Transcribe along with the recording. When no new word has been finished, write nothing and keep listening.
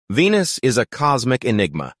Venus is a cosmic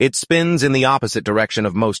enigma. It spins in the opposite direction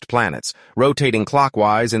of most planets, rotating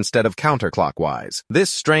clockwise instead of counterclockwise. This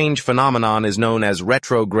strange phenomenon is known as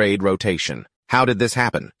retrograde rotation. How did this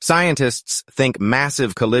happen? Scientists think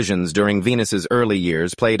massive collisions during Venus's early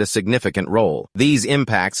years played a significant role. These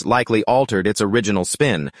impacts likely altered its original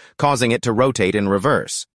spin, causing it to rotate in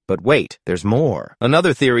reverse. But wait, there's more.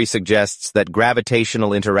 Another theory suggests that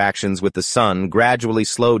gravitational interactions with the Sun gradually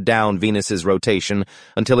slowed down Venus's rotation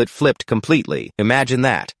until it flipped completely. Imagine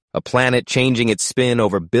that. A planet changing its spin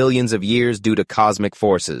over billions of years due to cosmic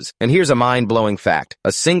forces. And here's a mind-blowing fact.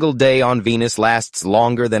 A single day on Venus lasts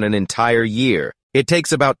longer than an entire year. It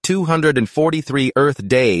takes about 243 Earth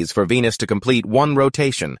days for Venus to complete one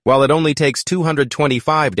rotation, while it only takes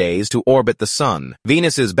 225 days to orbit the Sun.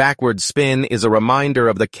 Venus's backward spin is a reminder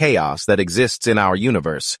of the chaos that exists in our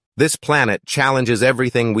universe. This planet challenges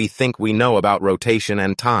everything we think we know about rotation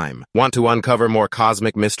and time. Want to uncover more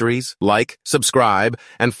cosmic mysteries? Like, subscribe,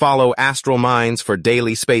 and follow Astral Minds for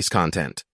daily space content.